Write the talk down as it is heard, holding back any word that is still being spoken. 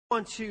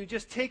Want to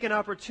just take an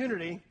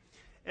opportunity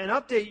and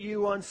update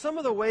you on some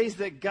of the ways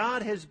that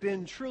God has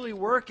been truly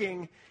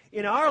working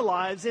in our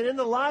lives and in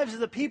the lives of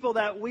the people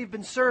that we've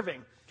been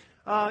serving.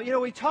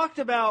 We've been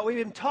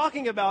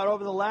talking about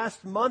over the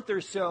last month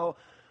or so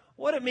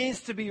what it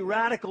means to be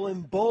radical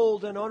and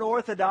bold and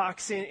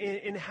unorthodox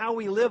in how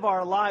we live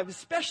our lives,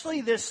 especially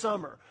this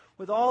summer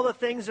with all the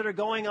things that are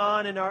going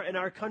on in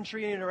our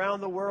country and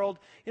around the world.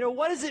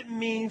 What does it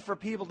mean for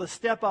people to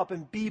step up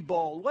and be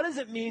bold? What does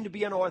it mean to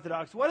be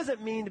unorthodox? What does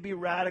it mean to be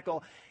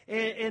radical?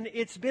 And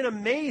it's been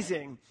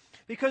amazing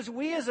because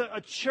we as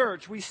a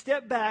church, we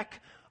stepped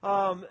back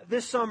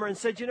this summer and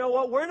said, you know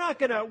what, we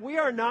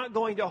are not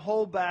going to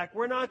hold back.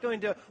 We're not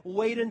going to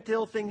wait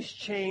until things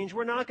change.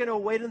 We're not going to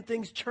wait until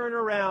things turn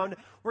around.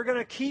 We're going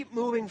to keep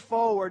moving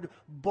forward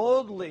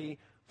boldly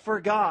for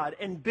God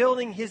and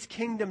building His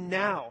kingdom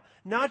now.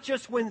 Not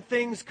just when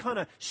things kind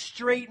of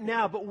straighten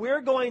out, but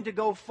we're going to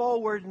go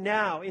forward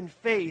now in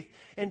faith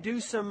and do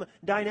some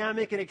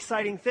dynamic and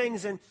exciting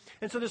things. And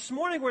so this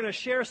morning we're going to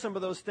share some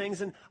of those things.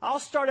 And I'll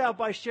start out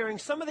by sharing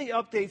some of the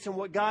updates on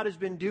what God has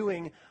been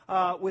doing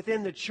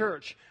within the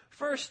church.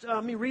 First,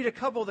 let me read a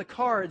couple of the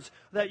cards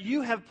that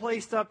you have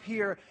placed up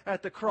here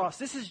at the cross.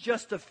 This is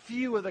just a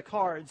few of the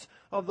cards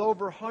of the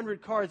over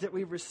 100 cards that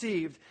we've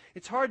received.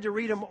 It's hard to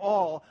read them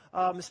all,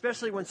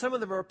 especially when some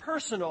of them are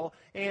personal,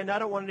 and I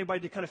don't want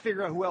anybody to kind of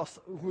figure out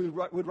who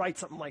would write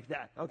something like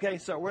that. Okay,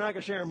 so we're not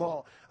going to share them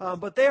all.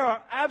 But they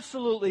are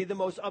absolutely the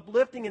most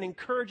uplifting and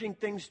encouraging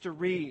things to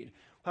read.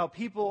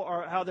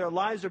 How their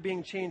lives are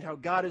being changed, how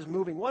God is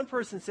moving. One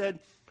person said,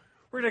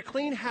 "We're going to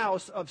clean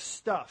house of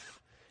stuff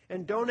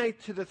and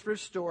donate to the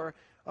thrift store.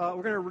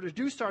 We're going to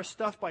reduce our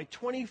stuff by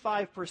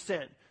 25%.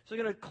 So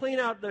they're going to clean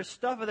out their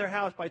stuff of their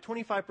house by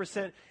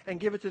 25% and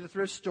give it to the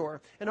thrift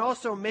store. And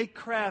also make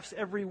crafts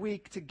every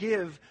week to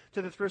give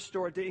to the thrift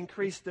store to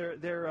increase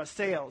their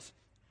sales.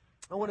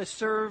 I want to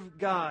serve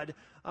God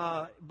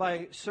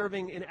by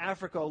serving in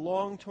Africa,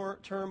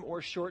 long-term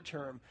or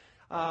short-term.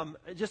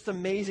 Just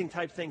amazing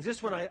type things.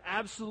 This one I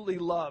absolutely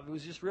love. It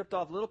was just ripped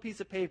off a little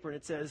piece of paper, and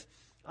it says,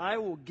 "I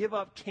will give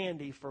up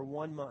candy for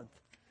 1 month."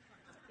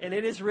 And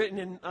it is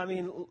written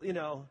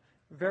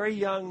very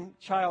young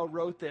child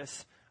wrote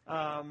this.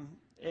 And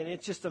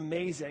it's just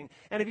amazing.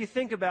 And if you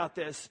think about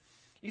this,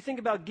 you think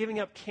about giving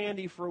up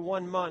candy for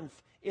 1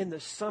 month in the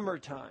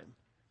summertime,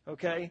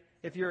 okay?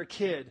 If you're a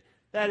kid,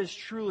 that is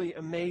truly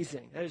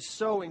amazing. That is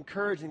so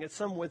encouraging that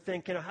someone would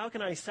think, how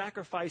can I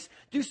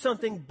do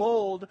something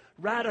bold,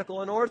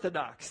 radical, and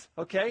orthodox,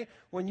 okay?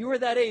 When you were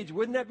that age,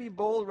 wouldn't that be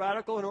bold,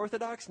 radical, and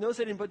orthodox? Notice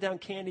they didn't put down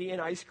candy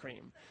and ice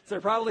cream. So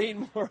they're probably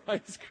eating more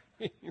ice cream.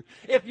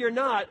 If you're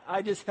not,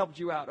 I just helped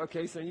you out,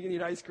 okay? So you can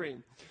eat ice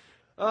cream.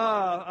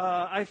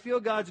 I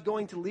feel God's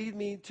going to lead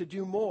me to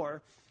do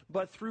more,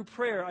 but through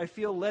prayer, I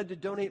feel led to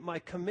donate my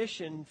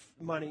commission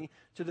money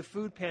to the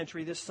food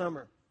pantry this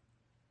summer.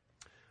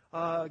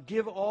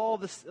 Give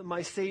all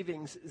my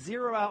savings,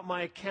 zero out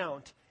my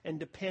account, and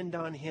depend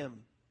on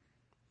Him.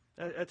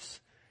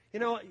 You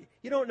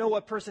don't know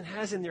what person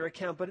has in their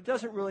account, but it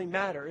doesn't really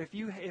matter.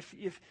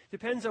 If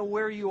depends on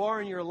where you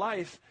are in your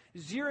life,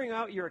 zeroing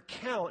out your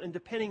account and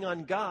depending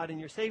on God in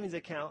your savings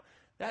account,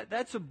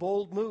 that's a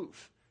bold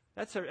move.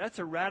 That's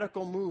a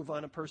radical move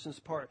on a person's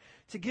part.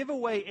 To give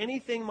away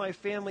anything my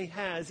family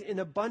has in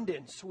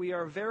abundance. We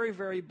are very,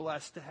 very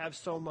blessed to have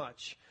so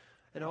much.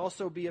 And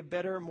also be a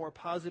better, more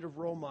positive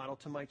role model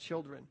to my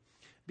children.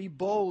 Be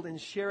bold in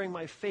sharing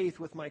my faith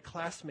with my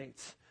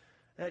classmates.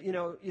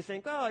 You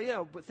think,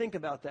 but think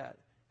about that.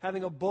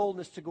 Having a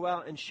boldness to go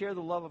out and share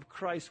the love of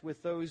Christ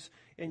with those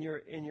in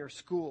your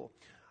school.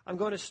 I'm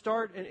going to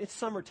start, and it's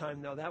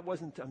summertime, though.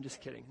 I'm just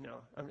kidding.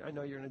 No, I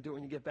know you're going to do it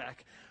when you get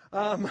back.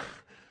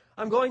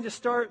 I'm going to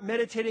start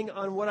meditating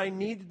on what I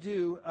need to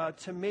do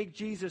to make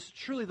Jesus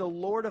truly the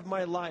Lord of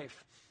my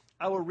life.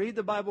 I will read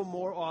the Bible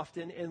more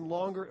often and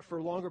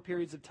for longer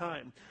periods of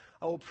time.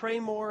 I will pray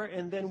more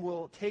and then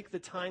will take the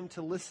time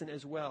to listen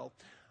as well.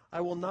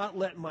 I will not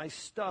let my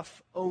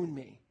stuff own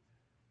me.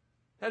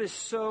 That is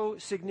so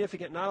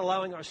significant, not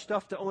allowing our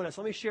stuff to own us.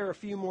 Let me share a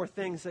few more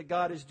things that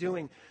God is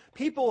doing.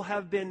 People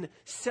have been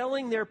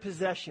selling their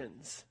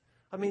possessions.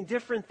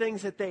 Different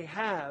things that they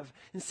have,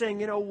 and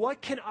saying, what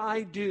can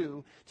I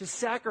do to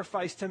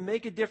sacrifice, to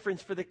make a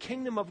difference for the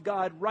kingdom of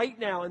God right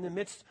now in the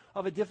midst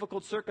of a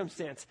difficult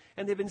circumstance?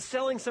 And they've been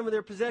selling some of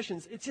their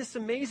possessions. It's just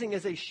amazing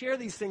as they share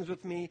these things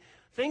with me,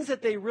 things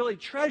that they really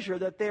treasure,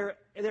 that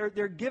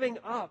they're giving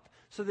up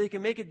so they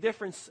can make a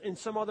difference in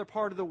some other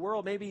part of the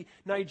world, maybe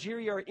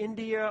Nigeria or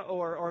India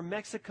or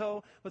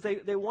Mexico, but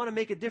they want to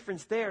make a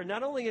difference there.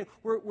 Not only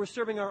we're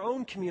serving our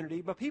own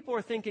community, but people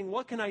are thinking,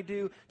 what can I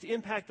do to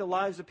impact the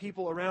lives of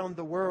people around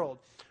the world?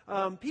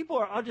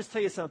 I'll just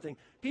tell you something.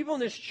 People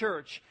in this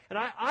church, and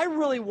I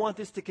really want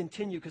this to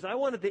continue because I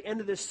want at the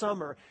end of this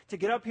summer to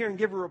get up here and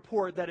give a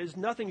report that is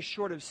nothing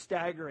short of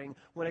staggering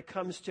when it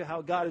comes to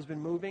how God has been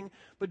moving.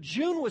 But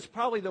June was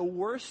probably the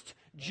worst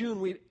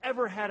June we've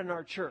ever had in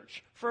our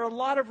church for a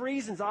lot of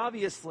reasons,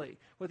 obviously,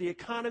 with the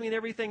economy and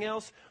everything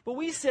else. But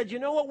we said, you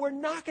know what, we're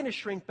not going to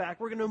shrink back.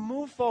 We're going to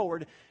move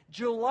forward.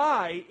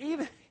 July,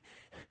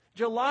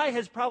 July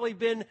has probably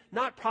been,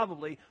 not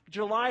probably,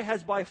 July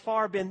has by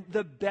far been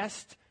the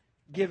best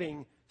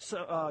giving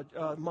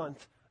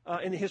month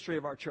in the history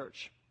of our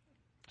church.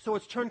 So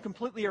it's turned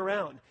completely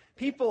around.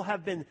 People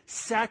have been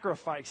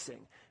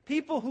sacrificing.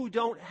 People who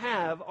don't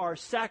have are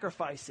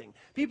sacrificing.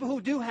 People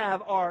who do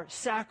have are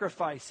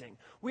sacrificing.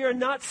 We are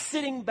not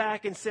sitting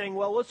back and saying,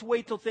 well, let's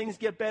wait till things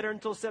get better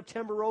until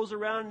September rolls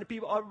around and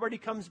everybody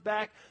comes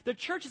back. The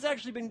church has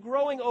actually been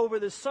growing over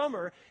the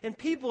summer, and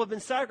people have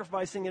been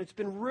sacrificing, and it's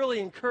been really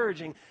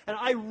encouraging. And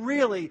I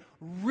really,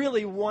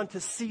 really want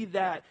to see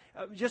that,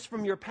 just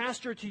from your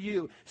pastor to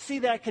you, see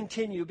that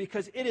continue,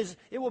 because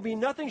it will be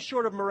nothing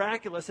short of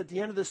miraculous at the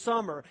end of the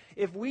summer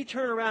if we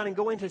turn around and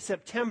go into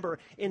September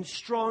in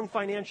strong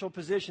financial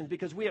positions,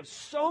 because we have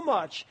so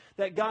much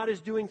that God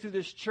is doing through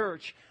this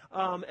church,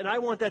 and I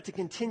want that to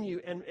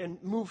continue and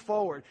move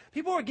forward.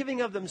 People are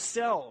giving of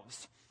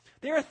themselves.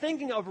 They are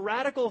thinking of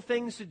radical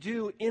things to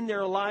do in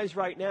their lives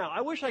right now.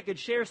 I wish I could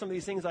share some of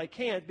these things. I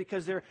can't,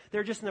 because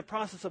they're just in the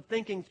process of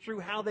thinking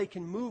through how they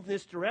can move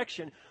this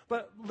direction.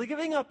 But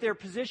giving up their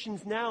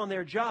positions now and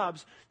their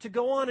jobs to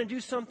go on and do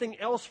something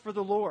else for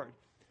the Lord.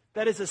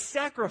 That is a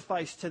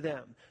sacrifice to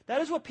them.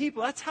 That's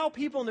how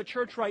people in the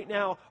church right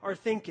now are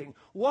thinking.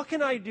 What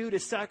can I do to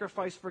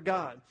sacrifice for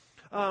God?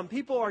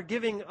 People are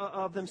giving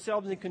of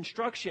themselves in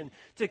construction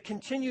to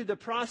continue the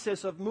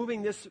process of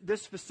moving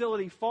this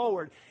facility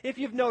forward. If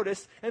you've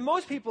noticed, and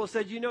most people have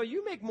said,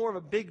 you make more of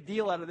a big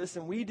deal out of this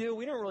than we do.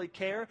 We don't really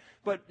care.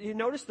 But you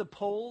notice the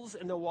poles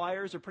and the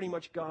wires are pretty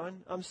much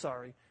gone? I'm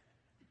sorry.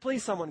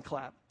 Please, someone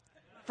clap.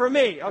 For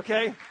me,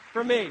 okay?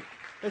 For me.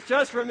 It's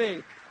just for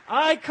me.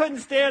 I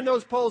couldn't stand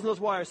those poles and those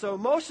wires. So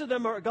most of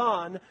them are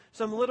gone.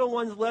 Some little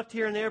ones left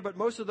here and there, but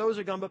most of those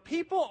are gone. But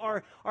people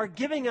are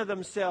giving of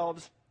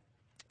themselves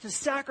to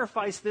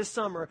sacrifice this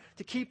summer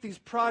to keep these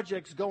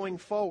projects going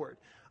forward.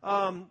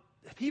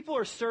 People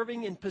are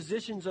serving in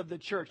positions of the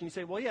church. And you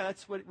say, well, yeah,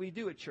 that's what we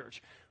do at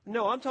church.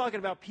 No, I'm talking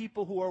about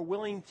people who are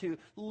willing to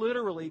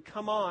literally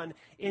come on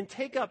and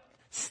take up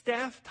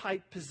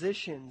staff-type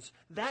positions,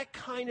 that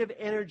kind of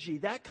energy,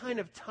 that kind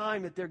of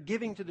time that they're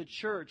giving to the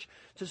church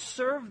to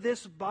serve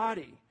this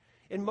body.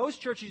 In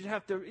most churches, you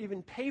have to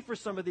even pay for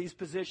some of these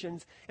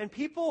positions, and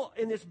people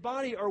in this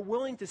body are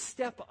willing to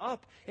step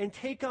up and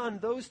take on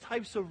those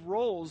types of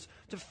roles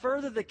to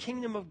further the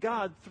kingdom of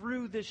God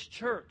through this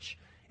church.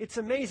 It's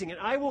amazing,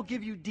 and I will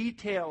give you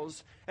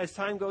details as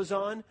time goes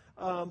on,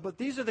 but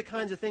these are the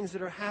kinds of things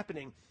that are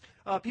happening.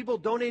 People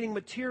donating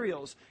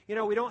materials.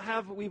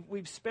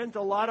 We've spent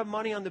a lot of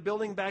money on the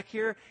building back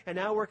here, and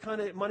now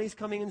money's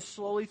coming in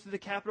slowly through the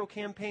capital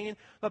campaign.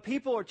 But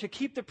people are, to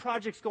keep the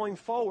projects going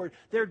forward,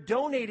 they're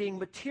donating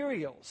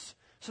materials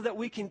so that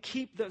we can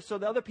so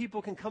that other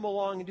people can come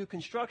along and do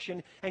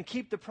construction and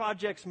keep the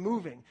projects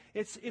moving.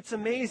 It's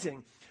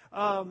amazing.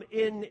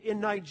 In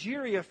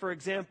Nigeria, for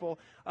example,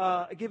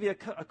 I'll give you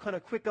a kind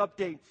of quick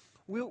update.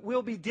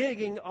 We'll be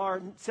digging,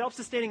 our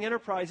self-sustaining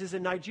enterprises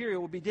in Nigeria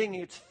will be digging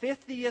its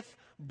 50th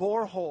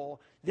borehole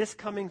this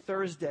coming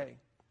Thursday.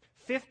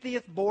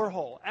 50th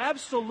borehole.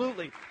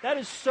 Absolutely. That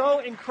is so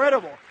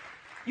incredible.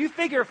 You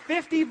figure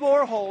 50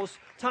 boreholes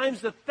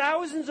times the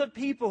thousands of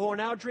people who are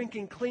now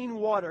drinking clean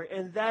water,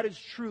 and that is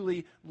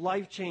truly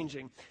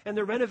life-changing. And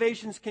the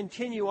renovations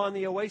continue on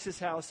the Oasis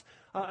House.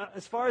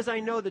 As far as I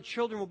know, the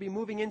children will be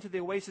moving into the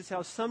Oasis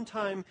House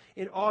sometime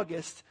in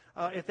August,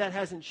 if that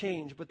hasn't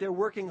changed. But they're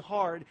working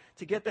hard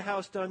to get the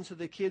house done so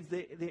the kids,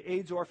 the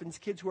AIDS orphans,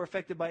 kids who are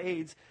affected by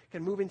AIDS,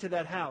 can move into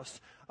that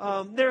house.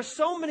 There are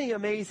so many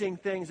amazing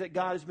things that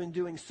God has been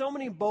doing, so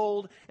many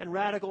bold and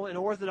radical and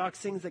orthodox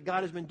things that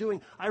God has been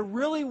doing. I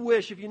really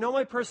wish, if you know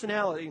my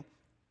personality,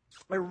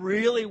 I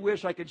really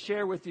wish I could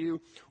share with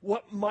you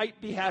what might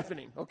be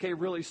happening,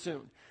 really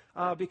soon.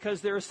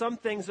 Because there are some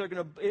things that are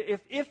going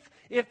to,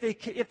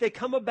 if they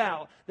come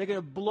about, they're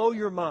going to blow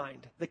your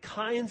mind. The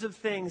kinds of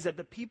things that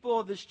the people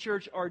of this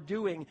church are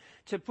doing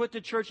to put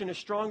the church in a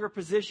stronger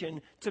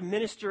position to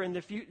minister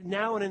in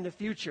now and in the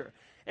future.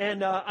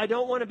 And I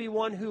don't want to be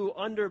one who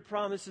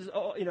over-promises,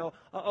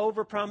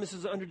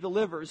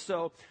 under-delivers.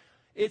 So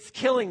it's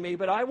killing me,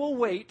 but I will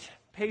wait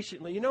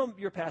patiently. You know,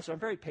 your pastor, I'm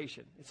very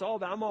patient.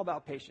 I'm all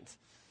about patience.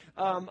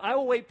 I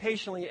will wait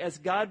patiently as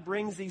God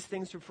brings these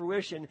things to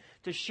fruition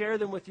to share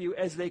them with you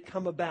as they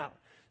come about.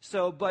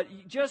 So, but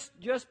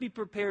just be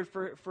prepared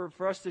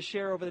for us to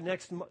share over the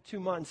next 2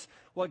 months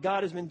what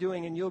God has been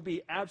doing, and you'll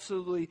be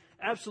absolutely,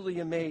 absolutely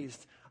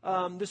amazed.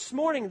 This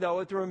morning, though,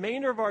 at the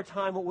remainder of our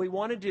time, what we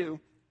want to do,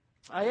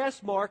 I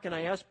asked Mark and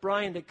I asked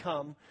Brian to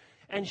come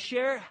and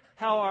share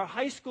how our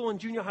high school and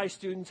junior high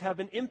students have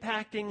been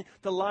impacting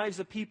the lives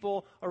of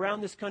people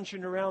around this country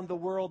and around the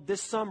world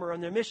this summer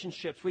on their mission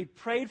trips. We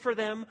prayed for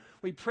them.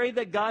 We prayed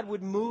that God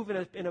would move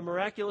in a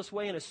miraculous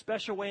way, in a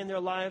special way in their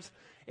lives,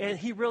 and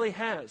He really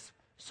has.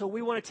 So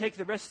we want to take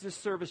the rest of this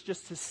service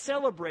just to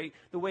celebrate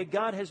the way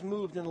God has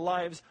moved in the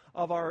lives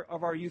of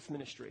our youth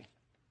ministry.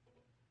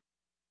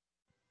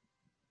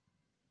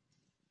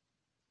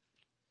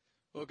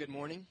 Well, good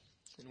morning,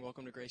 and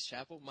welcome to Grace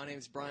Chapel. My name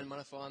is Brian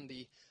Munafo. I'm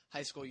the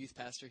high school youth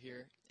pastor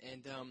here.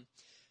 And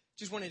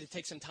just wanted to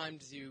take some time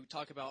to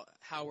talk about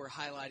how we're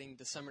highlighting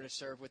the Summer to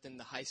Serve within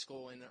the high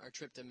school and our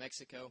trip to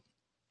Mexico.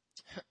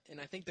 And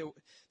I think the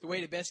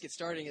way to best get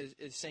started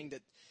is saying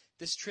that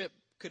this trip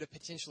could have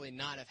potentially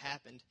not have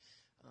happened.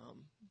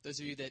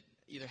 Those of you that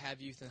either have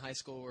youth in high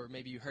school or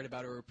maybe you heard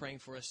about it or were praying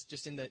for us,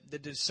 just in the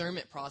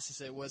discernment process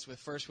that it was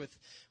with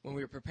when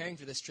we were preparing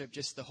for this trip,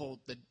 just the whole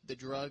the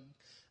drug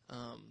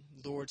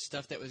Lord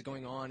stuff that was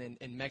going on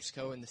in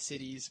Mexico and the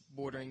cities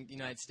bordering the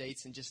United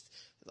States, and just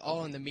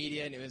all in the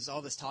media, and it was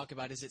all this talk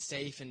about is it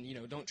safe and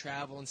don't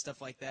travel and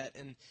stuff like that,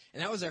 and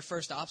that was our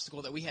first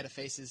obstacle that we had to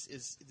face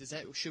is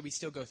that should we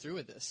still go through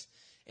with this?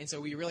 And so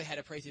we really had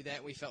to pray through that.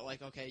 And we felt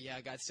like, okay,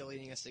 yeah, God's still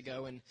leading us to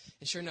go. And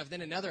sure enough,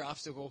 then another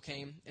obstacle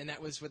came, and that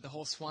was with the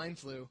whole swine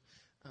flu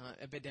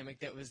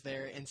epidemic that was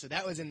there. And so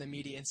that was in the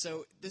media. And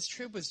so this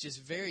trip was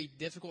just very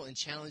difficult and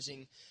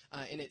challenging,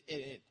 and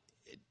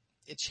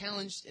it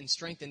challenged and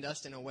strengthened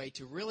us in a way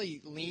to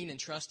really lean and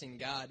trust in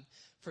God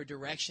for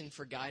direction,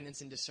 for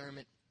guidance, and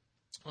discernment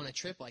on a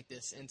trip like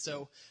this. And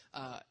so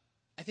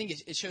I think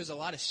it shows a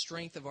lot of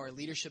strength of our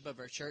leadership of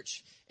our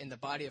church and the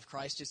body of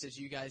Christ, just as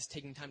you guys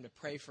taking time to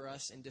pray for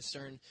us and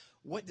discern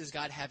what does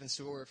God have in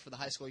store for the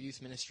high school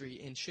youth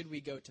ministry, and should we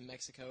go to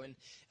Mexico. And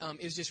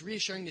it was just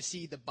reassuring to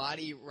see the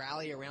body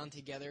rally around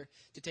together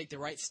to take the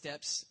right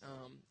steps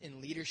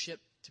in leadership,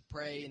 to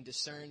pray and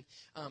discern.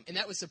 And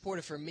that was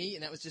supportive for me,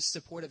 and that was just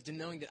supportive to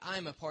knowing that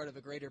I'm a part of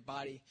a greater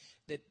body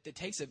that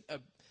takes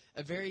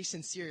a very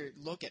sincere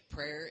look at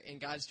prayer and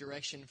God's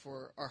direction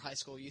for our high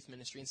school youth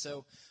ministry. And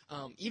so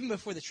even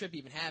before the trip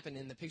even happened,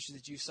 in the pictures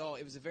that you saw,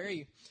 it was a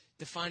very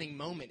defining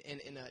moment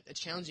and a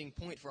challenging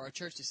point for our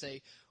church to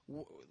say,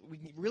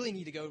 we really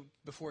need to go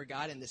before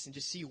God in this and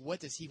just see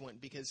what does He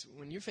want. Because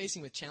when you're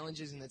facing with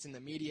challenges and that's in the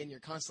media and you're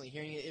constantly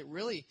hearing it,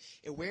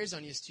 it wears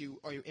on you as to,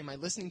 am I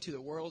listening to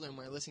the world or am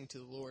I listening to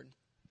the Lord?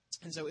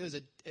 And so it was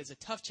a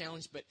tough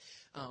challenge, but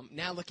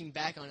now looking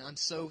back on it, I'm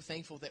so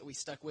thankful that we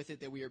stuck with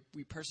it, that we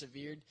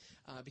persevered,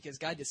 because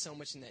God did so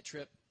much in that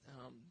trip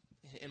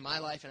in my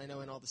life, and I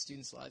know in all the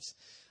students' lives.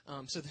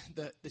 So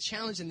the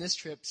challenge in this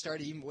trip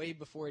started even way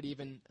before it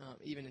even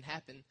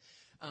happened.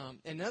 And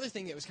another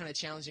thing that was kind of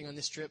challenging on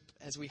this trip,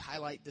 as we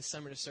highlight the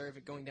Summer to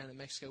Serve going down to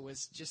Mexico,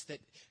 was just that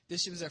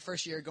this was our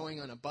first year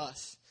going on a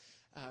bus.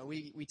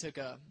 We took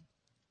a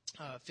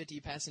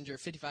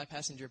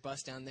 55-passenger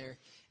bus down there,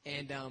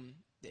 and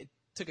it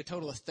took a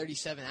total of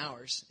 37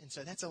 hours. And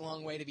so that's a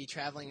long way to be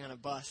traveling on a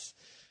bus.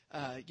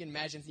 You can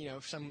imagine,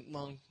 some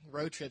long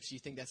road trips, you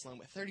think that's long,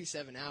 but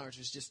 37 hours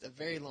was just a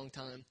very long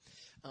time.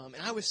 And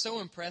I was so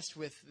impressed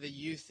with the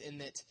youth in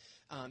that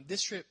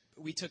this trip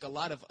we took a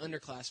lot of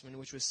underclassmen,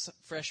 which was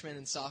freshmen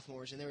and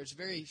sophomores, and there was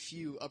very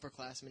few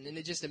upperclassmen. And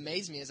it just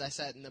amazed me as I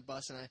sat in the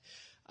bus and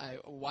I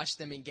watched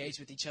them engage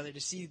with each other to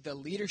see the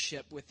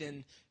leadership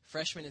within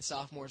freshmen and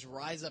sophomores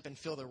rise up and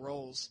fill the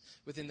roles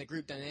within the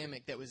group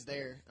dynamic that was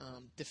there,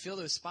 to fill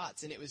those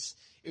spots. And it was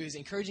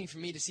encouraging for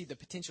me to see the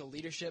potential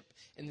leadership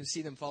and to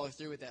see them follow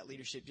through with that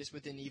leadership just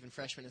within even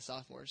freshmen and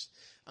sophomores.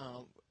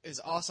 It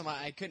was awesome.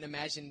 I couldn't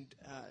imagine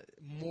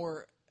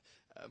more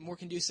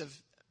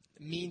conducive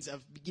means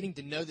of getting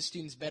to know the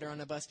students better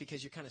on a bus,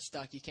 because you're kind of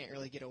stuck. You can't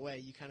really get away.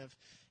 You kind of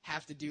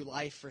have to do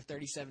life for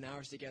 37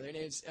 hours together. And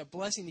it's a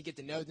blessing to get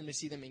to know them, to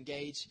see them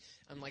engage,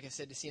 and like I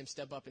said, to see them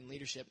step up in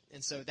leadership.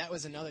 And so that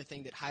was another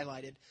thing that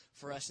highlighted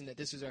for us, and that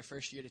this was our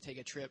first year to take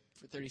a trip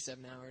for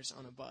 37 hours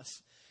on a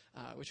bus,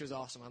 which was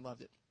awesome. I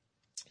loved it.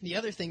 The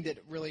other thing that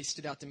really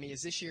stood out to me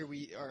is this year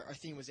our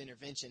theme was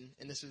intervention,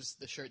 and this was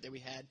the shirt that we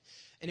had.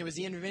 And it was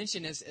the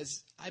intervention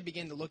as I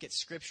began to look at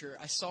Scripture.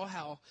 I saw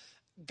how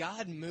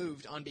God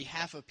moved on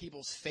behalf of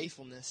people's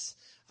faithfulness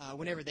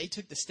whenever they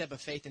took the step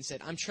of faith and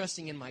said, I'm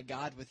trusting in my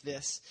God with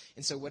this,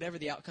 and so whatever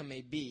the outcome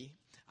may be,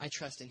 I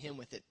trust in Him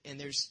with it. And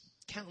there's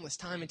countless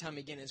time and time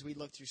again as we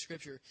look through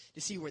Scripture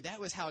to see where that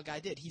was how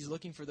God did. He's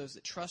looking for those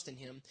that trust in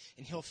Him,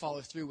 and He'll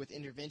follow through with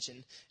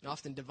intervention, and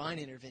often divine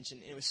intervention.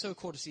 And it was so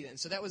cool to see that. And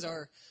so that was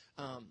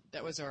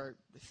our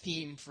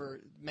theme for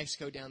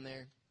Mexico down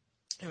there.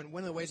 And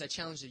one of the ways I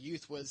challenged the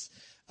youth was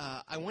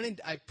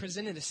I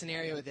presented a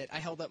scenario that I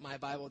held up my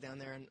Bible down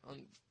there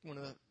on one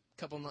of the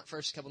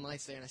first couple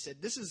nights there, and I said,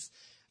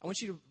 I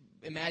want you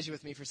to imagine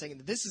with me for a second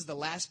that this is the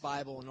last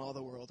Bible in all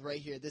the world, right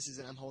here. This is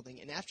it I'm holding,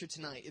 and after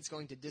tonight, it's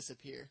going to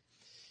disappear.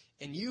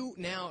 And you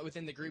now,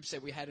 within the groups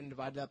that we had them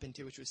divided up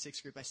into, which was 6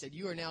 groups, I said,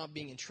 you are now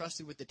being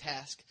entrusted with the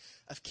task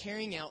of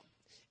carrying out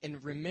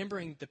and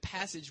remembering the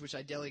passage which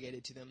I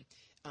delegated to them,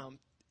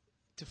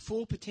 to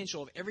full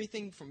potential of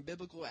everything from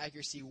biblical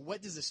accuracy.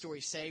 What does the story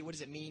say? What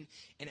does it mean?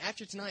 And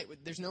after tonight,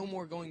 there's no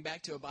more going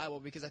back to a Bible,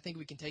 because I think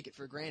we can take it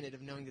for granted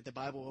of knowing that the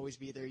Bible will always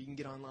be there. You can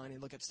get online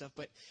and look up stuff,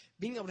 but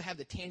being able to have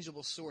the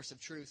tangible source of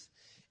truth,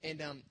 and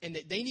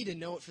that they need to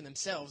know it for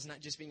themselves,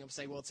 not just being able to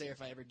say, well, it's there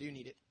if I ever do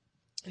need it.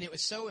 And it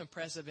was so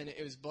impressive, and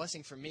it was a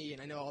blessing for me,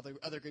 and I know all the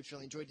other groups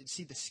really enjoyed it, to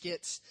see the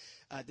skits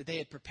that they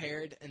had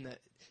prepared, and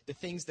the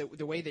things,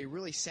 the way they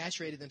really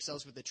saturated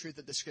themselves with the truth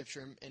of the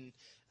Scripture. And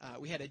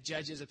we had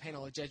a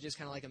panel of judges,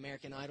 kind of like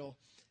American Idol,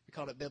 We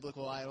called it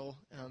Biblical Idol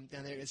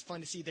down there. It was fun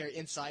to see their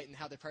insight and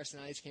how their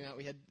personalities came out.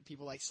 We had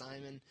people like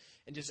Simon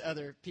and just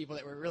other people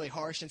that were really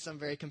harsh and some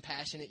very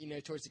compassionate,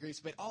 towards the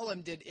groups. But all of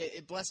them did.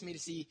 It blessed me to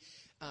see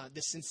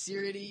the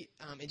sincerity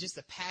and just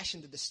the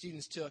passion that the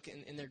students took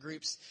in their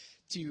groups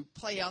to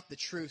play out the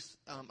truth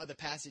of the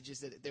passages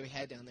that we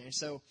had down there. And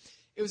so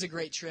it was a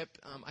great trip.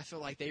 I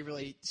feel like they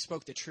really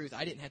spoke the truth.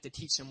 I didn't have to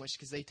teach so much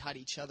because they taught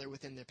each other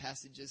within their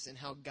passages and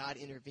how God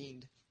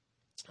intervened.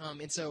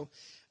 And so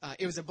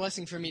it was a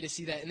blessing for me to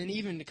see that. And then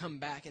even to come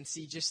back and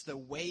see just the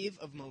wave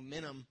of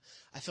momentum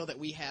I feel that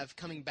we have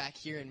coming back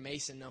here in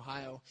Mason,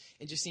 Ohio,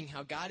 and just seeing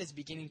how God is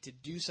beginning to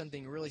do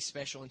something really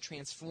special and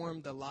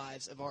transform the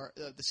lives of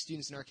the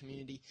students in our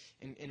community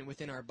and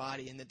within our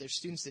body. And that there's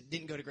students that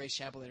didn't go to Grace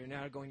Chapel that are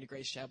now going to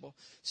Grace Chapel,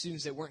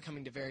 students that weren't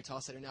coming to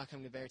Veritas that are now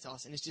coming to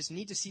Veritas. And it's just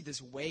neat to see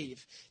this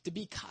wave, to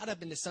be caught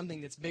up into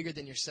something that's bigger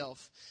than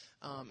yourself.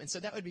 And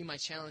so that would be my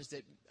challenge,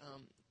 that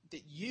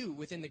you,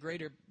 within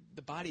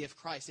the body of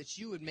Christ, that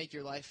you would make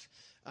your life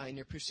in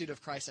your pursuit of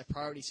Christ a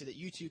priority, so that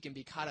you too can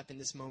be caught up in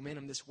this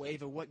momentum, this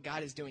wave of what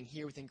God is doing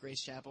here within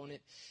Grace Chapel. And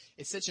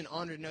it's such an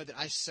honor to know that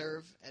I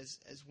serve as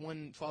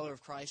one follower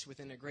of Christ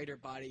within a greater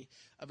body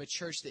of a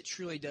church that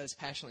truly does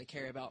passionately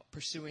care about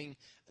pursuing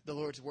the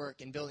Lord's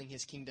work and building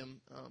His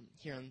kingdom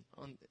here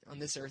on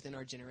this earth in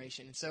our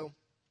generation. And so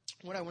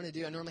what I want to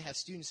do, I normally have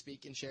students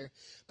speak and share,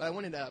 but I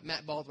wanted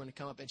Matt Baldwin to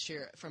come up and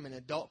share from an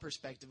adult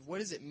perspective. What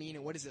does it mean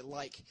and what is it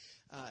like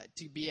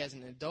to be as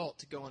an adult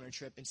to go on a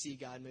trip and see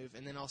God move?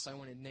 And then also I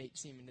wanted Nate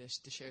Seaman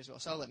to share as well.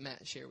 So I'll let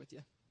Matt share with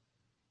you.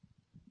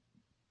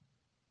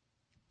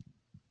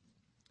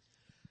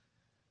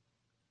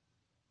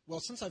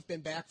 Well, since I've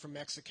been back from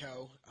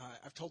Mexico,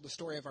 I've told the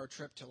story of our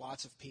trip to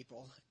lots of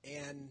people.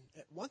 And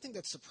one thing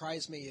that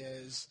surprised me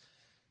is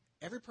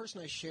every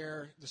person I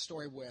share the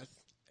story with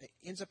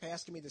ends up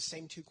asking me the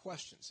same two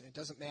questions. And it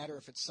doesn't matter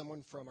if it's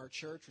someone from our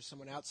church or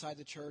someone outside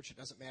the church. It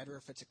doesn't matter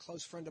if it's a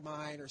close friend of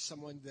mine or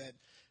someone that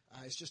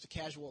is just a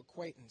casual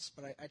acquaintance.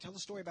 But I tell the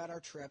story about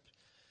our trip.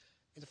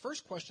 And the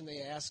first question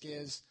they ask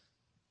is,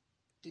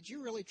 did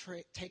you really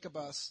take a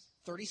bus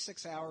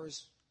 36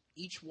 hours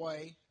each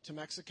way to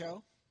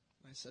Mexico?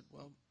 And I said,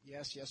 well,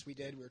 yes, we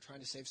did. We were trying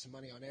to save some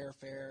money on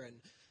airfare, and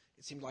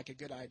it seemed like a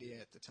good idea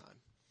at the time.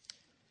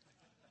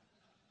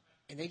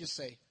 And they just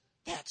say,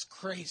 that's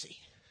crazy.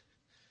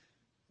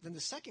 Then the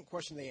second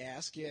question they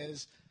ask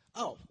is,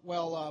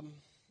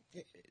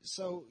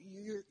 so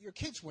your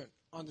kids went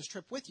on this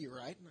trip with you,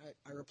 right? And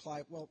I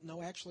reply, well,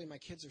 no, actually my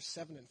kids are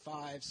 7 and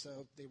 5,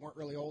 so they weren't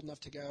really old enough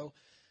to go.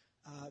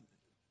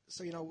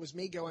 So it was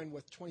me going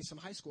with 20-some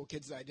high school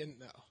kids that I didn't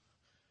know.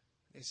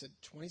 They said,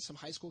 20-some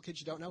high school kids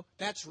you don't know?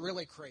 That's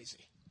really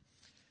crazy.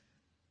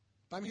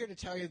 But I'm here to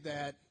tell you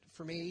that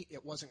for me,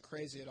 it wasn't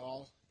crazy at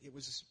all. It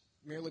was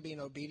merely being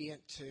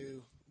obedient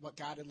to what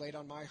God had laid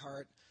on my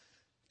heart,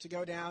 to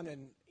go down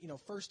and,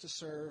 first to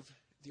serve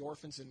the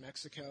orphans in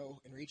Mexico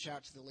and reach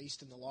out to the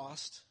least and the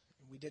lost.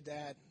 And we did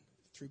that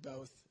through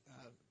both,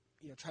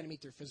 trying to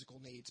meet their physical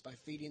needs by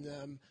feeding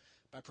them,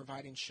 by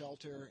providing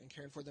shelter and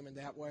caring for them in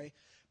that way,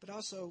 but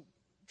also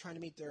trying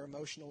to meet their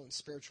emotional and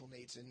spiritual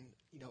needs and,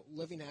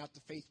 living out the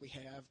faith we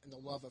have and the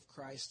love of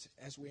Christ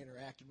as we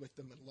interacted with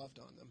them and loved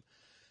on them.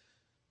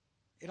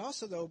 It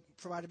also, though,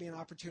 provided me an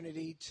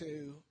opportunity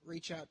to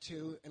reach out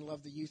to and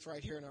love the youth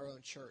right here in our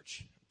own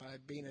church by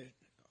being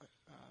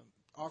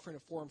offering a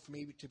forum for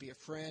me to be a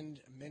friend,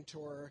 a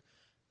mentor,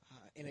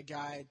 and a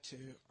guide to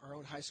our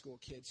own high school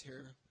kids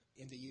here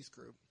in the youth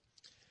group.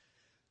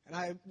 And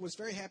I was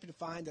very happy to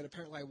find that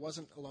apparently I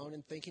wasn't alone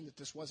in thinking that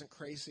this wasn't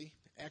crazy.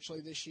 Actually,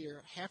 this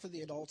year, half of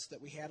the adults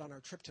that we had on our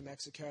trip to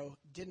Mexico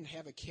didn't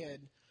have a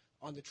kid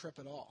on the trip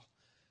at all.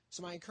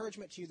 So my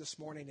encouragement to you this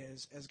morning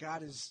is, as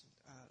God is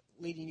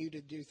leading you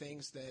to do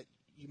things that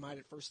you might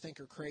at first think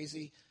are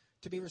crazy,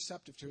 to be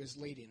receptive to His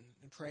leading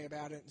and pray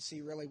about it and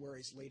see really where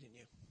He's leading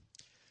you.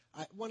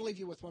 I want to leave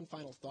you with one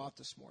final thought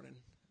this morning.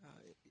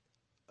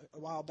 A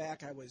while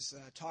back, I was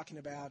talking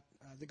about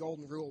the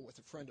golden rule with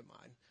a friend of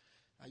mine.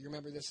 You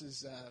remember this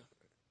is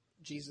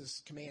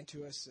Jesus' command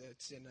to us.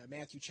 It's in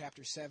Matthew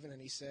chapter 7, and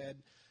He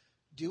said,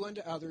 do unto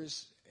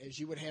others as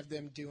you would have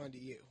them do unto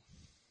you.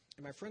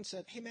 And my friend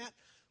said, hey, Matt,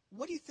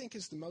 what do you think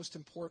is the most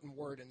important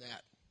word in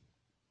that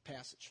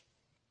passage?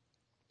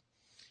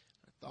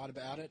 I thought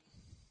about it.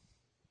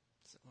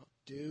 I said, well,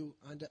 do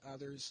unto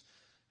others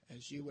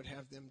as you would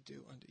have them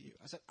do unto you.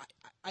 I said,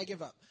 I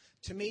give up.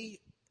 To me,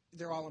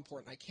 they're all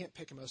important. I can't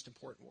pick a most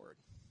important word.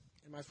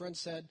 And my friend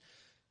said,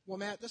 well,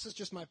 Matt, this is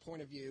just my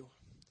point of view,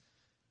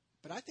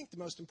 but I think the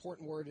most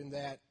important word in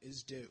that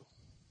is do.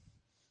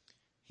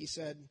 He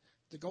said,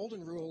 the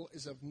golden rule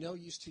is of no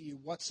use to you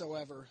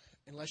whatsoever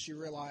unless you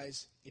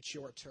realize it's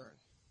your turn.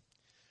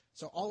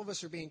 So all of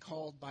us are being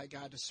called by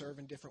God to serve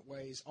in different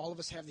ways. All of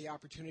us have the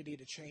opportunity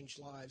to change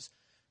lives,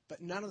 but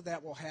none of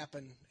that will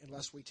happen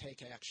unless we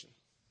take action.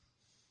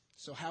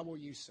 So how will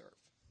you serve?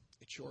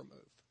 It's your move.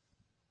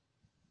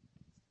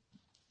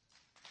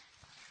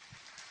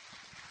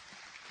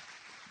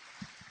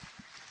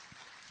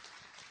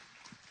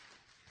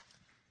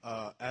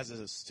 As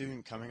a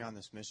student coming on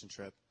this mission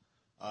trip,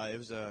 It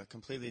was a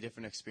completely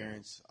different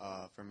experience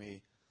for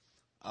me,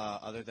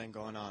 other than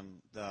going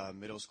on the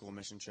middle school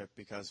mission trip,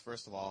 because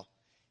first of all,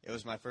 it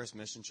was my first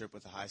mission trip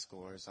with the high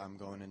schoolers. I'm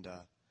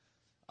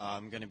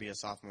going to be a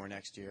sophomore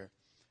next year,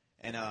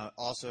 and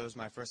also it was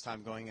my first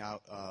time going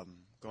out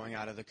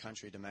of the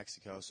country to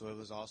Mexico. So it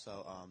was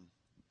also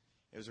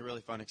it was a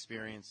really fun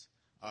experience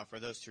for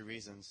those two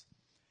reasons.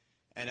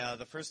 And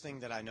the first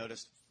thing that I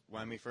noticed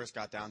when we first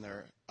got down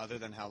there, other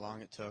than how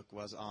long it took,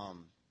 was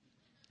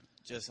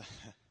just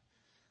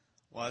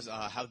was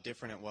how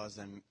different it was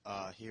than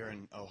here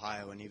in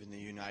Ohio and even the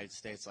United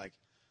States. Like,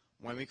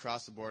 when we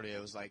crossed the border,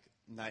 it was like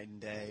night and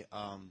day.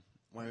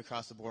 When we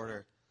crossed the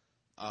border,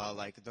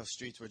 like, the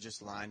streets were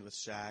just lined with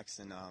shacks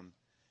and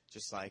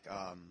just like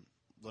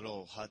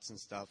little huts and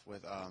stuff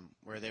with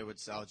where they would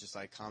sell just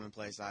like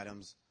commonplace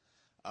items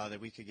that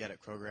we could get at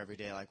Kroger every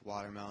day, like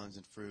watermelons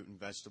and fruit and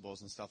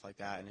vegetables and stuff like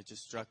that. And it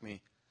just struck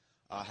me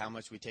how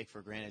much we take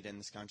for granted in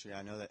this country.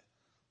 I know that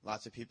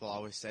lots of people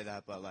always say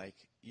that, but like,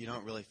 you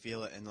don't really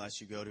feel it unless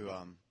you go to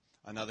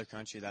another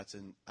country that's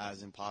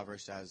as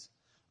impoverished as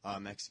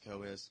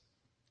Mexico is.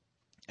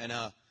 And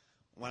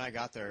when I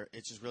got there,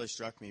 it just really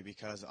struck me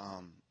because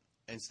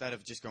instead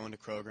of just going to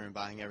Kroger and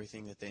buying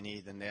everything that they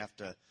need, then they have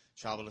to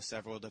travel to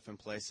several different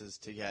places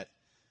to get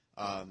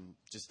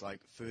just like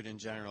food in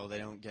general. They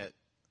don't get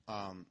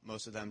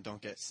most of them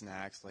don't get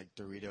snacks like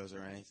Doritos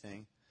or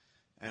anything.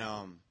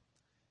 And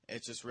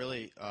it just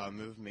really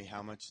moved me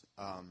how much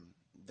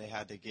they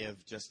had to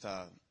give just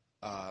to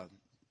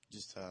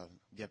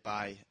get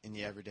by in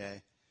the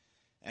everyday.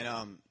 And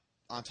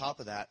on top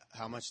of that,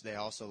 how much they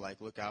also like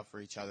look out for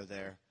each other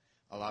there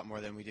a lot more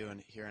than we do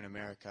here in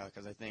America.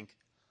 Because I think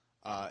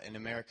in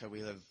America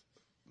we live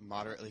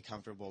moderately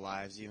comfortable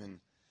lives. Even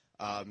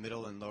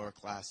middle and lower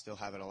class still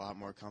have it a lot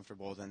more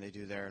comfortable than they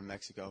do there in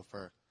Mexico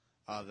for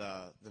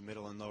the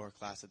middle and lower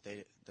class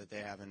that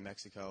they have in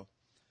Mexico.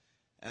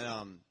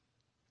 And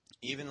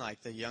even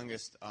like the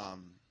youngest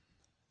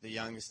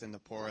and the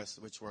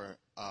poorest, which were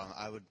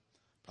I would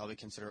probably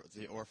consider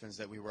the orphans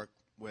that we work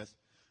with.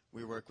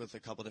 We work with a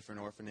couple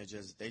different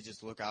orphanages. They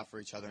just look out for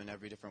each other in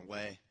every different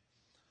way,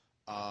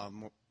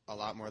 a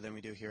lot more than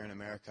we do here in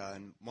America.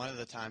 And one of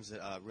the times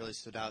that really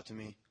stood out to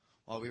me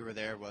while we were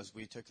there was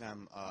we took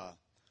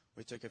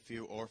a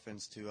few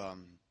orphans to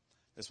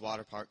this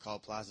water park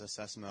called Plaza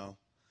Sesamo,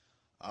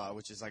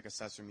 which is like a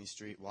Sesame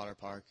Street water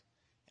park.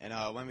 And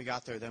when we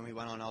got there, then we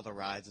went on all the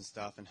rides and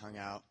stuff and hung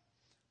out.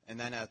 And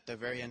then at the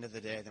very end of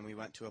the day, then we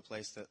went to a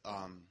place that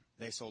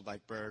they sold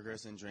like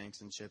burgers and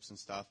drinks and chips and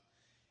stuff.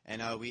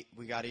 And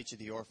we got each of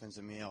the orphans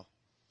a meal.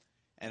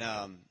 And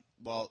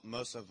well,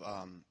 most of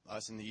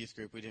us in the youth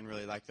group, we didn't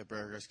really like the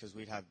burgers because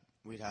we'd had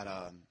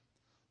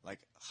like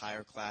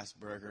higher class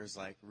burgers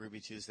like Ruby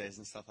Tuesdays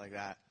and stuff like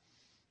that.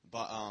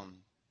 But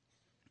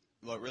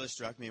what really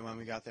struck me when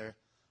we got there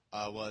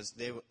was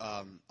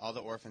all the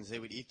orphans, they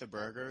would eat the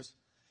burgers,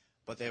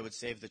 but they would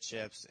save the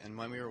chips. And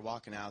when we were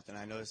walking out, then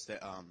I noticed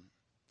that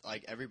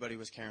like everybody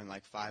was carrying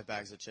like 5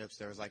 bags of chips.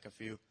 There was like a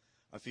few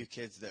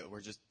kids that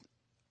were just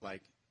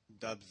like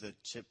dubbed the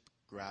chip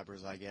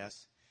grabbers, I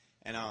guess.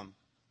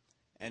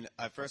 And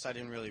at first I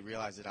didn't really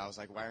realize it. I was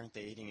like, why aren't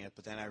they eating it?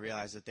 But then I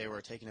realized that they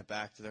were taking it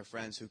back to their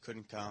friends who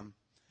couldn't come,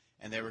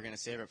 and they were going to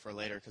save it for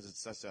later because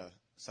it's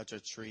such a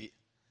treat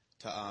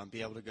to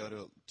be able to go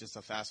to just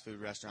a fast food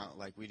restaurant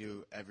like we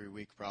do every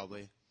week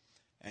probably,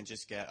 and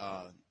just get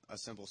a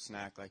simple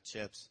snack like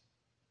chips.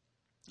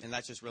 And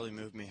that just really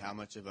moved me how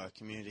much of a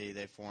community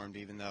they formed,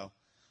 even though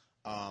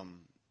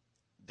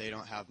they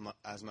don't have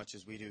as much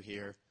as we do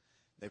here.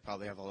 They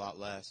probably have a lot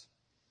less.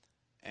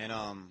 And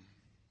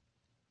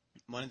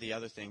one of the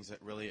other things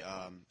that really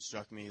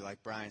struck me,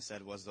 like Brian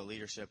said, was the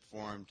leadership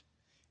formed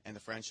and the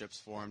friendships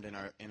formed in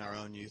our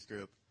own youth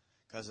group.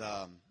 Because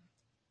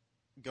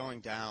going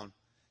down,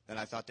 then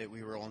I thought that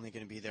we were only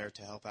going to be there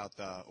to help out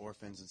the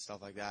orphans and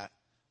stuff like that.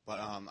 But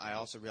I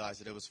also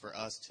realized that it was for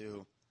us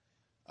to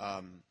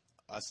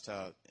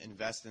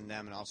invest in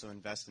them and also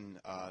invest in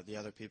the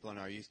other people in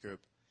our youth group,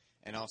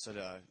 and also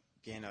to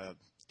gain a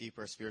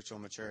deeper spiritual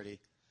maturity.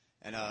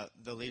 And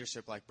the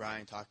leadership, like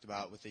Brian talked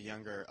about, with the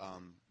younger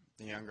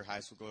high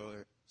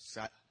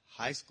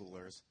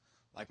schoolers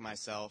like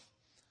myself,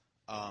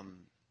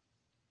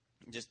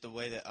 just the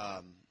way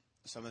that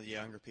some of the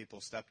younger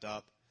people stepped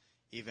up,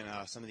 even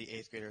some of the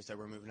 8th graders that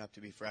were moving up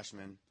to be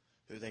freshmen,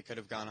 who they could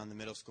have gone on the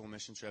middle school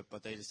mission trip,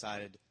 but they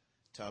decided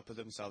to put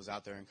themselves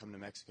out there and come to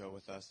Mexico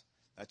with us.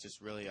 That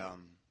just really,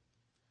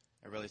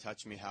 it really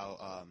touched me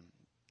how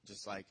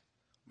just like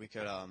we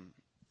could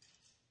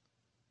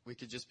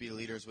just be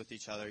leaders with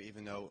each other,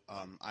 even though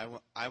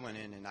I went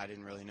in and I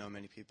didn't really know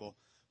many people,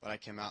 but I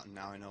came out and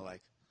now I know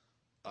like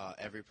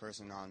every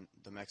person on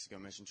the Mexico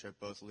mission trip,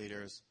 both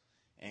leaders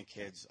and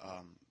kids,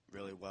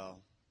 really well.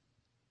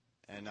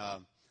 And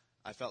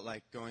I felt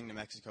like going to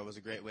Mexico was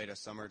a great way to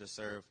summer to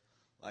serve,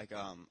 like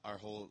our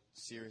whole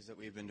series that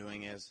we've been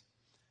doing is.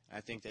 I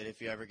think that if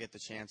you ever get the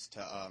chance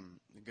to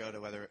go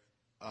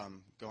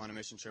on a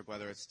mission trip,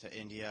 whether it's to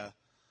India,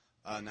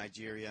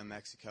 Nigeria,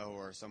 Mexico,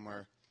 or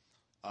somewhere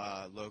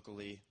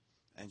locally,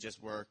 and just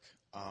work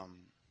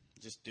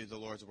just do the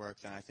Lord's work,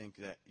 then I think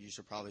that you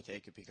should probably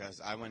take it, because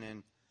I went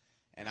in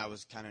and I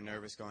was kind of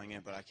nervous going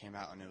in, but I came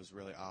out and it was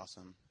really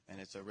awesome, and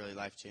it's a really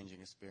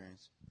life-changing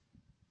experience.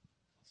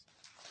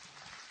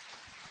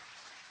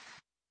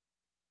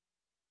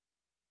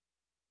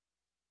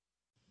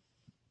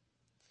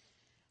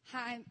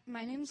 Hi,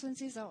 my name is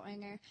Lindsay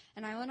Zeltwanger,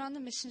 and I went on the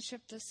mission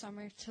trip this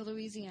summer to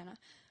Louisiana,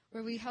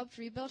 where we helped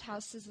rebuild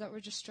houses that were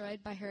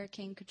destroyed by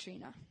Hurricane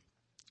Katrina.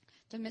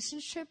 The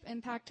mission trip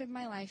impacted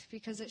my life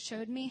because it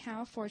showed me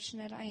how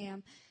fortunate I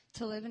am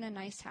to live in a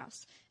nice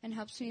house and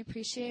helps me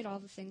appreciate all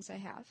the things I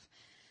have.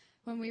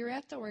 When we were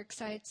at the work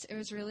sites, it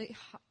was really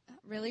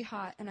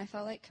hot, and I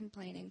felt like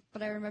complaining,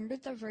 but I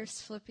remembered the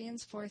verse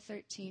Philippians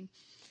 4:13,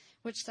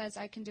 which says,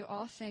 "I can do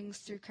all things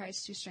through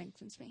Christ who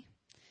strengthens me."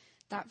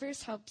 That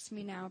verse helps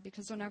me now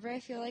because whenever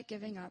I feel like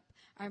giving up,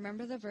 I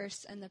remember the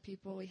verse and the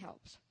people we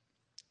helped.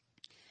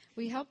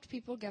 We helped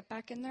people get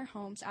back in their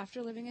homes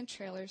after living in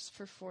trailers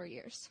for 4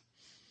 years.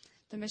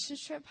 The mission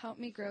trip helped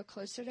me grow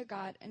closer to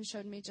God and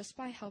showed me just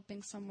by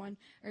helping someone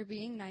or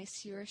being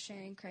nice, you are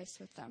sharing Christ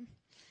with them.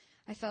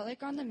 I felt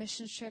like on the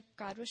mission trip,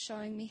 God was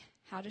showing me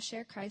how to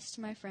share Christ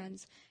to my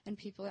friends and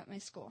people at my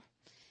school.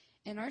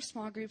 In our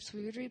small groups,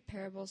 we would read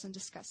parables and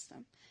discuss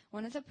them.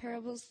 One of the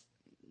parables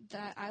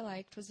that I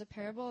liked was the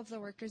parable of the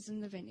workers in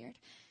the vineyard,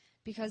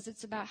 because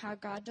it's about how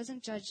God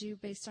doesn't judge you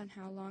based on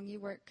how long you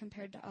work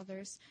compared to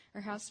others, or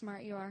how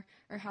smart you are,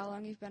 or how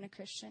long you've been a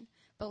Christian,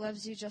 but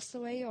loves you just the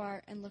way you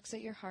are and looks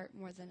at your heart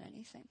more than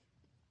anything.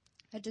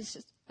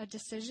 A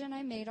decision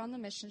I made on the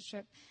mission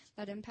trip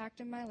that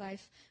impacted my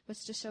life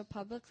was to show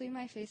publicly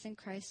my faith in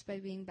Christ by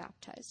being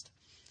baptized.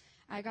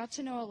 I got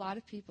to know a lot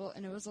of people,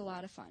 and it was a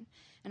lot of fun,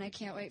 and I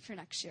can't wait for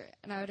next year,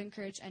 and I would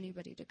encourage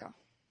anybody to go.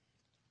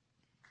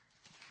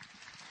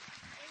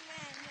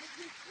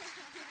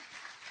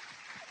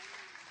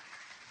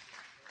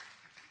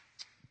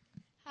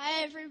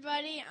 Hi,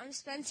 everybody. I'm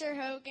Spencer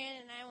Hogan,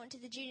 and I went to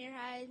the junior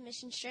high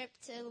mission trip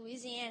to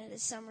Louisiana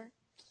this summer.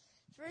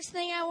 First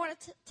thing I want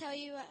to tell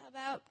you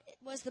about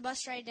was the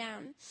bus ride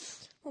down.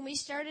 When we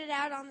started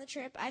out on the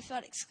trip, I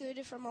felt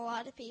excluded from a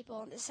lot of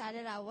people and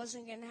decided I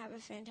wasn't going to have a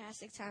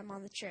fantastic time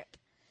on the trip.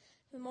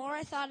 The more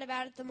I thought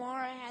about it, the more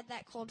I had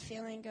that cold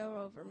feeling go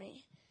over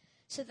me.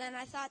 So then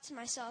I thought to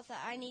myself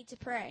that I need to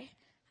pray.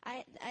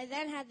 I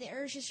then had the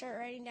urge to start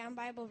writing down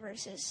Bible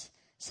verses.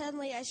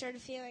 Suddenly, I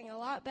started feeling a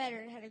lot better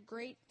and had a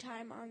great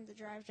time on the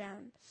drive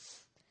down.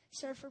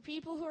 So for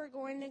people who are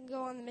going to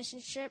go on the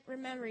mission trip,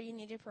 remember you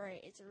need to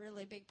pray. It's a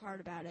really big part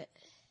about it.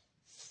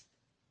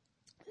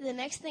 The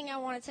next thing I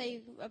want to tell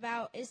you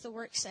about is the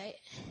work site.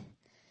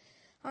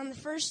 On the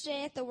first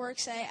day at the work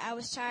site, I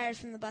was tired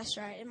from the bus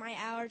ride and my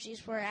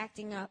allergies were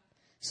acting up.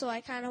 So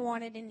I kind of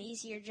wanted an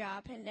easier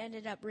job and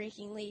ended up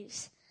raking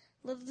leaves.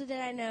 Little did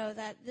I know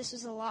that this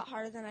was a lot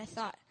harder than I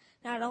thought.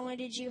 Not only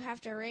did you have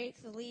to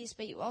rake the leaves,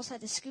 but you also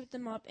had to scoop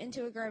them up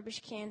into a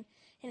garbage can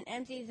and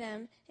empty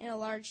them in a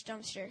large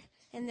dumpster.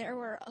 And there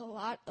were a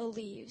lot of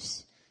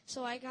leaves.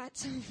 So I got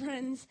some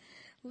friends,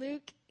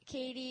 Luke,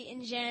 Katie,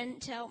 and Jen,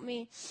 to help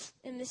me,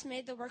 and this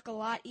made the work a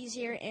lot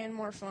easier and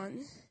more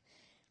fun.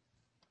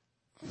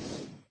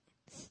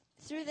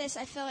 Through this,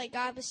 I felt like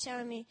God was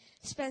telling me,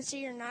 Spencer,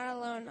 you're not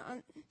alone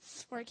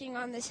working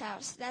on this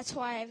house. That's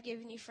why I've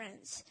given you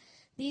friends.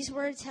 These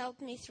words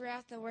helped me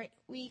throughout the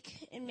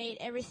week and made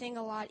everything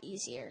a lot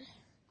easier.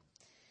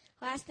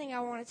 Last thing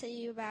I want to tell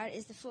you about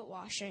is the foot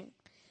washing.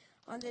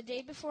 On the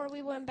day before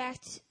we went back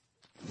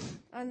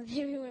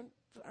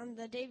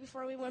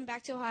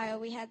to Ohio,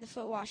 we had the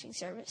foot washing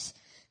service.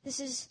 This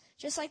is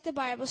just like the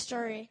Bible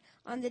story.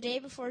 On the day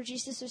before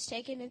Jesus was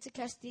taken into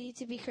custody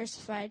to be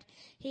crucified,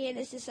 he and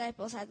his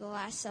disciples had the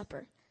Last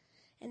Supper.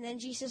 And then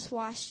Jesus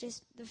washed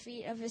the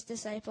feet of his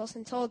disciples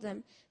and told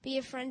them, be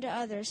a friend to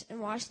others and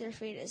wash their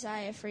feet as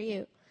I have for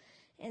you.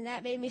 And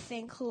that made me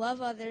think,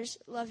 love others,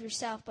 love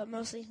yourself, but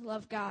mostly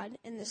love God,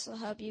 and this will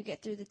help you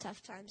get through the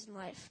tough times in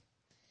life.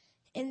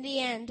 In the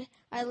end,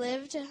 I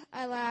lived,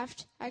 I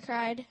laughed, I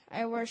cried,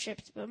 I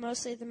worshipped, but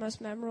mostly the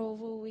most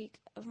memorable week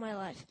of my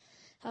life,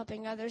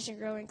 helping others and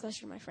growing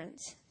closer to my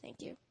friends.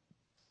 Thank you.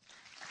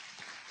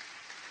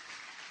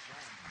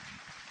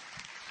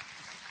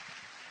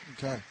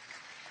 Okay.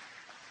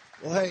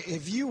 Well, hey,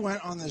 if you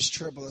went on this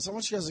trip with us, I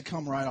want you guys to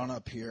come right on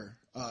up here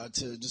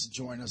to just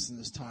join us in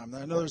this time.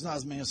 I know there's not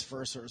as many as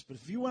first service, but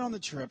if you went on the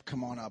trip,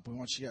 come on up. We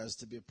want you guys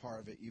to be a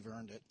part of it. You've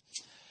earned it.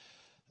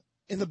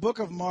 In the book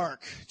of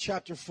Mark,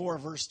 chapter 4,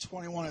 verse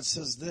 21, it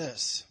says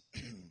this.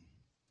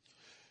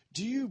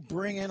 Do you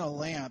bring in a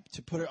lamp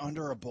to put it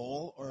under a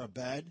bowl or a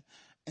bed?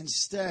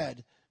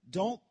 Instead,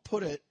 don't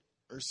it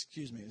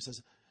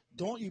says,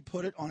 don't you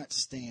put it on its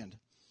stand?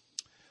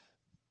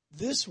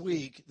 This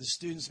week, the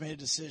students made a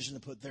decision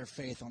to put their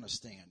faith on a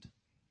stand,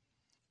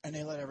 and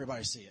they let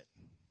everybody see it.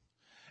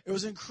 It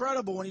was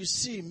incredible when you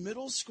see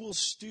middle school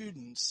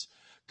students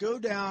go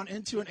down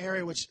into an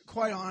area which,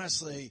 quite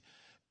honestly,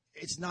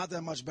 it's not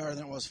that much better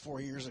than it was 4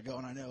 years ago,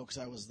 and I know because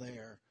I was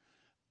there,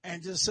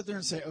 and just sit there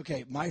and say,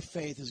 okay, my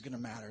faith is going to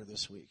matter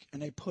this week,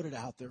 and they put it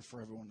out there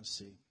for everyone to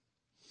see.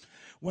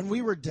 When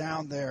we were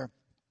down there,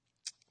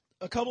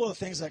 a couple of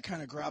things that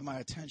kind of grabbed my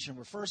attention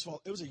were, first of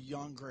all, it was a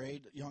young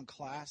grade, young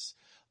class.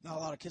 Not a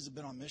lot of kids have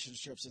been on mission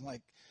trips, and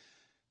like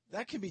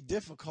that can be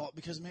difficult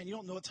because, man, you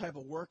don't know what type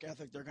of work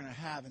ethic they're going to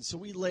have. And so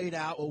we laid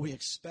out what we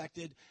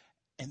expected,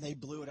 and they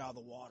blew it out of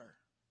the water.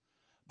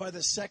 By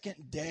the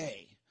second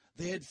day,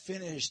 they had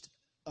finished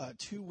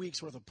 2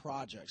 weeks worth of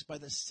projects. By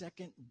the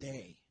second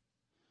day,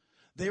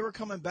 they were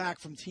coming back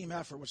from Team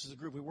Effort, which is a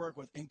group we work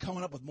with, and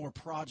coming up with more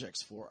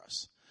projects for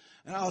us.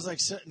 And I was like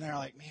sitting there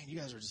like, man, you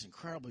guys are just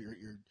incredible.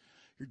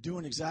 You're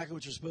doing exactly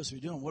what you're supposed to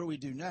be doing. What do we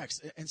do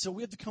next? And so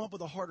we have to come up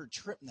with a harder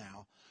trip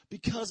now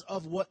because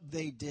of what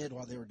they did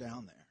while they were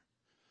down there.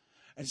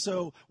 And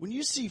so when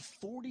you see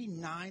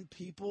 49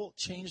 people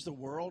change the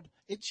world,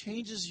 it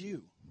changes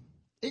you.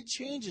 It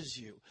changes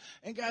you.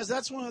 And, guys,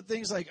 that's one of the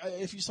things, like,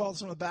 if you saw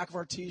this on the back of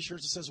our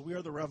T-shirts, it says, "We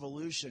are the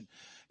revolution."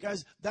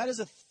 Guys, that is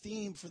a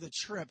theme for the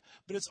trip,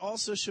 but it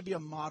also should be a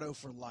motto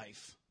for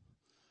life.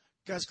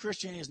 Guys,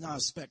 Christianity is not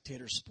a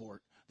spectator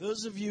sport.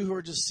 Those of you who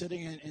are just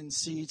sitting in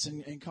seats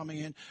and coming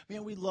in,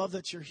 man, we love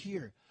that you're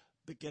here,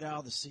 but get out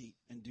of the seat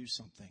and do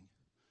something.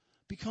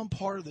 Become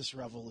part of this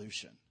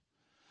revolution.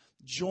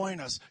 Join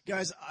us.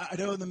 Guys, I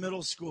know in the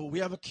middle school we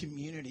have a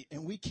community,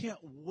 and we can't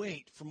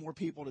wait for more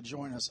people to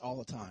join us all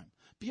the time.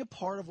 Be a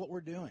part of what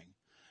we're doing.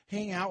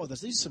 Hang out with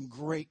us. These are some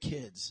great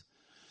kids.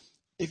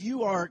 If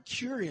you are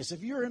curious,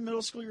 if you're in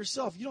middle school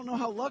yourself, you don't know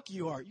how lucky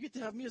you are. You get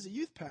to have me as a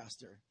youth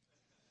pastor.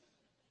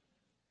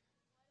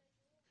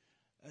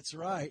 That's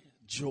right.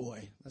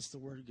 Joy. That's the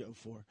word to go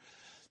for.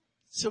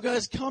 So,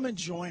 guys, come and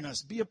join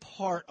us. Be a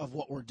part of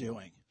what we're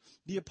doing.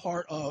 Be a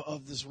part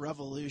of this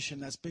revolution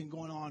that's been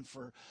going on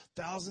for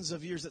thousands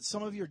of years that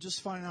some of you are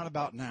just finding out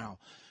about now.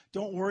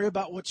 Don't worry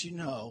about what you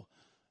know.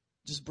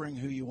 Just bring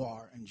who you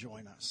are and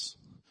join us.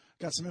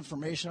 Got some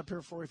information up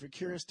here for you. If you're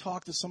curious,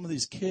 talk to some of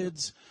these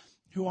kids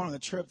who went on the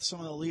trip, some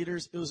of the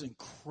leaders. It was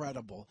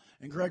incredible.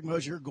 And Greg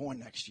Mosier, you're going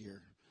next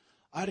year.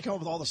 I had to come up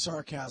with all the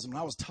sarcasm, and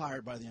I was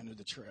tired by the end of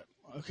the trip.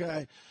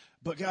 Okay?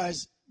 But,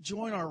 guys,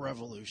 join our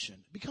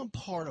revolution. Become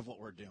part of what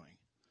we're doing.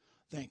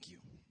 Thank you.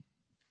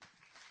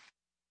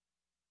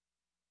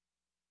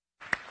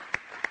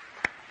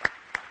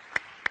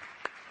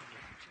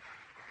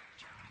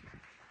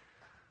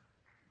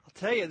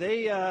 Tell you,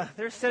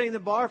 they're setting the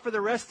bar for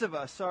the rest of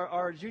us.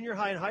 Our junior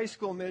high and high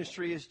school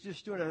ministry is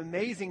just doing an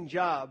amazing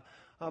job,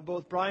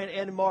 both Brian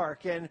and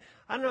Mark. And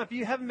I don't know if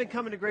you haven't been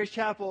coming to Grace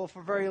Chapel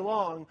for very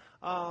long.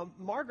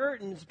 Mark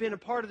Urton's been a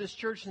part of this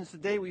church since the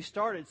day we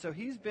started. So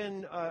he's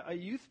been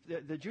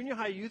the junior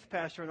high youth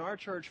pastor in our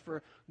church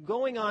for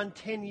going on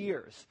 10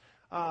 years.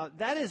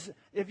 That is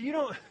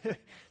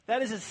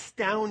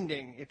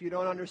astounding if you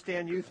don't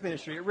understand youth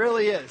ministry. It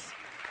really is.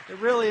 It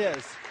really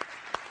is.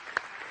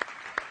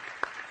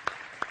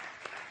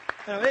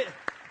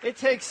 It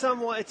takes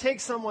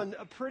someone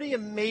pretty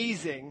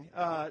amazing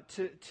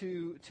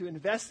to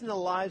invest in the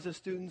lives of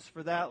students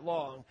for that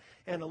long,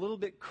 and a little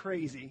bit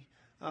crazy.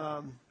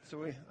 I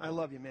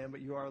love you, man,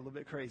 but you are a little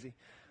bit crazy.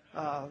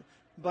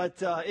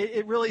 But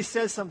it really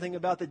says something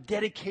about the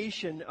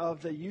dedication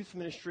of the youth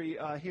ministry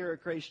here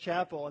at Grace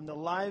Chapel and the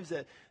lives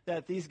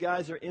that these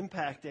guys are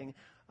impacting.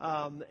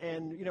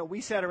 And, you know,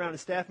 we sat around a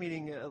staff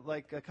meeting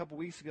like a couple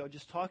weeks ago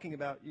just talking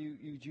about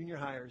you junior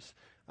hires,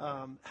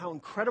 how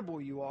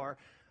incredible you are,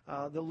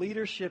 the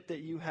leadership that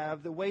you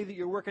have, the way that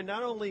you're working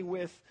not only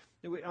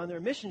on their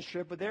mission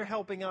trip, but they're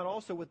helping out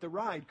also with the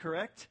ride,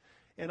 correct?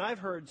 And I've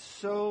heard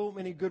so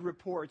many good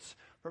reports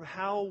from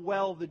how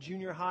well the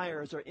junior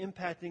hires are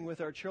impacting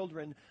with our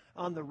children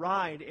on the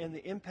ride and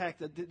the impact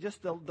that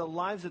just the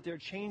lives that they're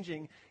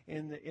changing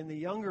in the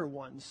younger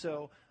ones.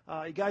 So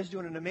you guys are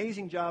doing an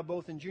amazing job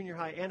both in junior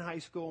high and high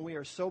school, and we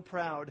are so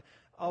proud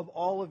of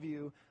all of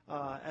you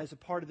as a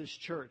part of this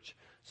church.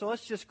 So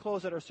let's just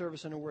close out our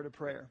service in a word of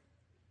prayer.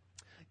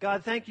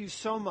 God, thank you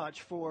so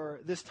much for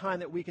this time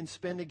that we can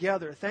spend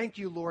together. Thank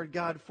you, Lord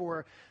God,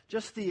 for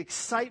just the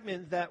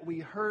excitement that we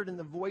heard in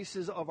the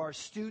voices of our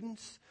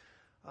students.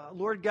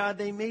 Lord God,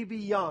 they may be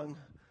young,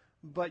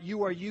 but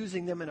you are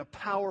using them in a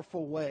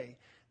powerful way.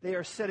 They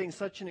are setting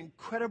such an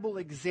incredible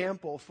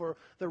example for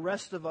the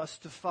rest of us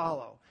to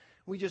follow.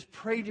 We just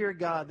pray, dear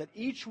God, that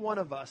each one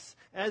of us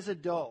as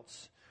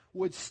adults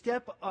would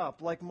step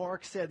up, like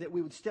Mark said, that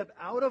we would step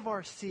out of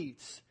our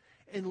seats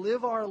and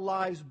live our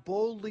lives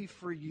boldly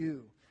for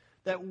you,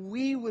 that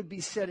we would be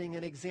setting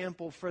an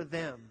example for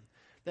them,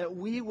 that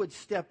we would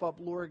step up,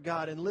 Lord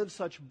God, and live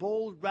such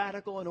bold,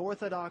 radical, and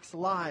orthodox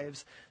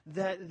lives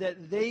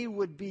that they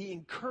would be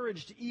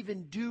encouraged to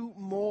even do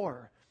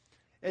more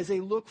as they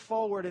look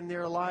forward in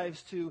their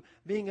lives to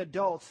being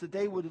adults, that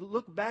they would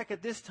look back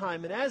at this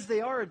time, and as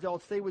they are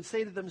adults, they would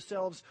say to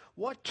themselves,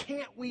 what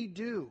can't we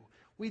do?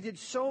 We did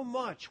so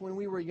much when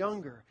we were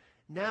younger.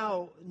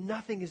 Now,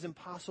 nothing is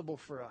impossible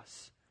for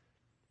us.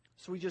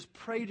 So we just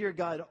pray, dear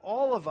God,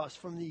 all of us,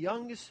 from the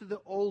youngest to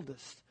the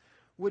oldest,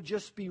 would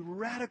just be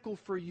radical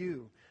for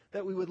you,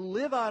 that we would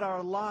live out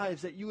our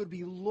lives, that you would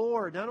be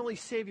Lord, not only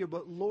Savior,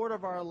 but Lord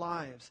of our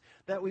lives,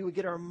 that we would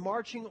get our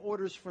marching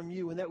orders from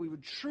you, and that we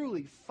would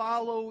truly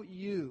follow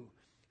you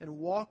and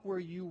walk where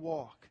you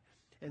walk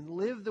and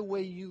live the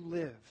way you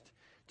lived,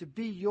 to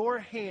be your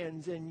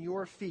hands and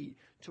your feet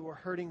to a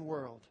hurting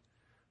world.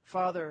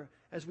 Father,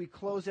 as we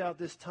close out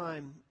this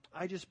time,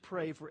 I just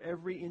pray for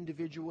every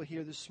individual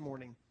here this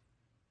morning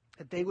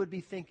that they would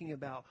be thinking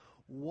about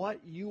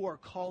what you are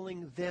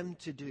calling them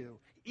to do.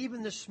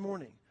 Even this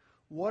morning,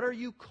 what are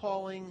you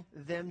calling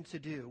them to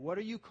do? What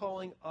are you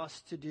calling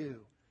us to do?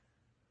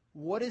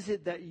 What is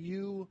it that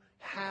you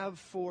have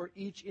for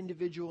each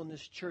individual in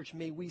this church?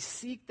 May we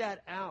seek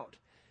that out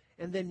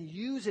and then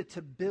use it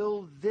to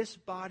build this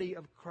body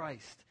of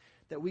Christ,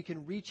 that we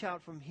can reach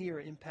out from here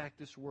and impact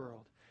this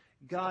world.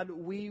 God,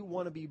 we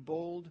want to be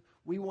bold.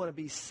 We want to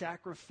be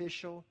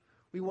sacrificial.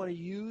 We want to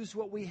use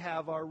what we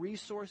have, our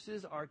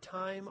resources, our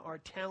time, our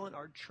talent,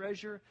 our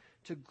treasure,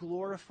 to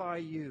glorify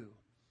you.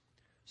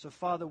 So,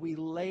 Father, we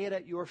lay it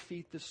at your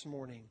feet this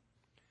morning.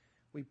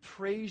 We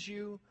praise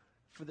you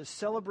for the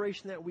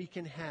celebration that we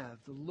can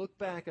have, to look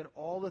back at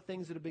all the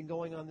things that have been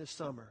going on this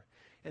summer.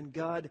 And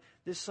God,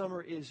 this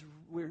summer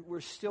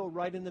we're still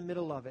right in the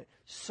middle of it.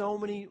 So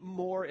many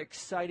more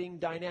exciting,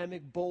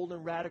 dynamic, bold,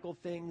 and radical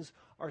things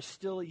are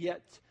still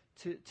yet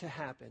to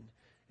happen.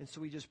 And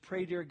so we just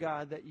pray, dear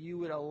God, that you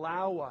would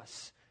allow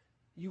us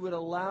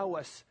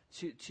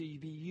to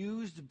be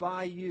used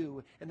by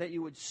you, and that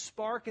you would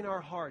spark in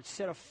our hearts,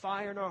 set a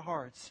fire in our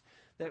hearts,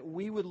 that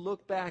we would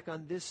look back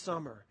on this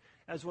summer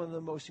as one of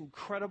the most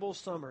incredible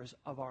summers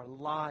of our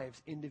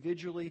lives,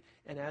 individually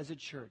and as a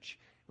church.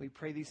 We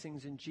pray these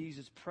things in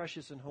Jesus'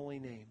 precious and holy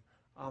name.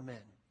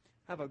 Amen.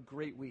 Have a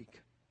great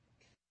week.